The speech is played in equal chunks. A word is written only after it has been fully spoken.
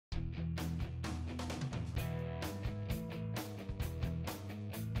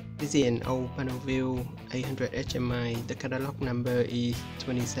This is an old PanelView 800 HMI. The catalog number is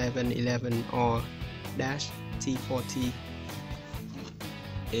 2711 or -T40.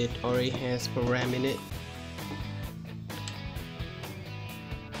 It already has program in it.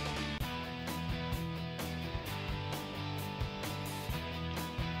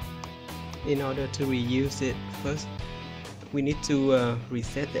 In order to reuse it, first we need to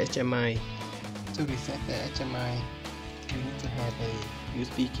reset the HMI. To reset the HMI, you need to have a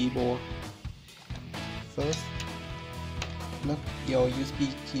USB keyboard. First, plug your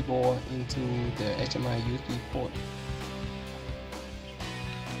USB keyboard into the HMI USB port.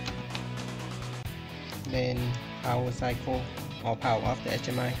 Then power cycle or power off the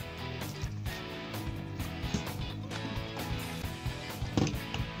HMI.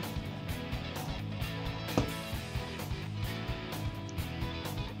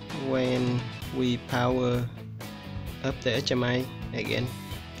 When we power up the HMI again,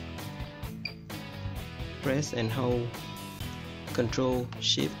 press and hold Control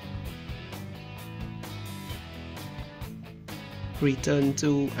Shift. Return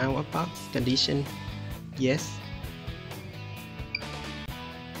to out of box condition, yes.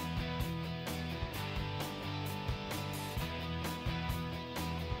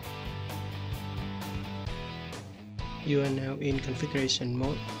 You are now in configuration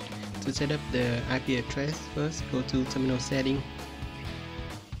mode. To set up the IP address, first go to terminal setting,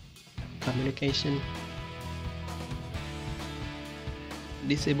 communication,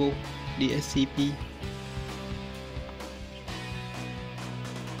 disable DHCP,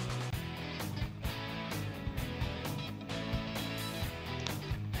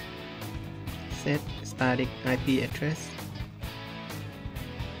 set static IP address,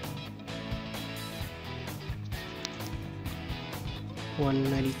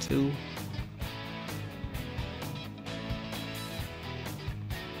 (192)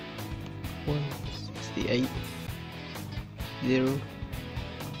 (168) (0)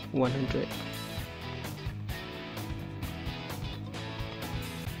 (100).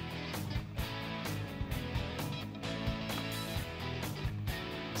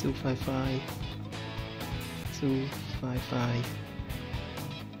 (255) (255)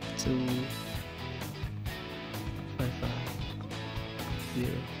 (255) 0.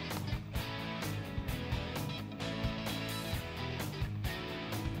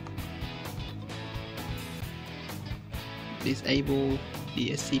 Disable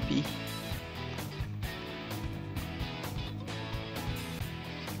DHCP.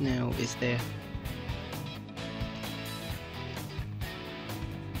 Now it's there.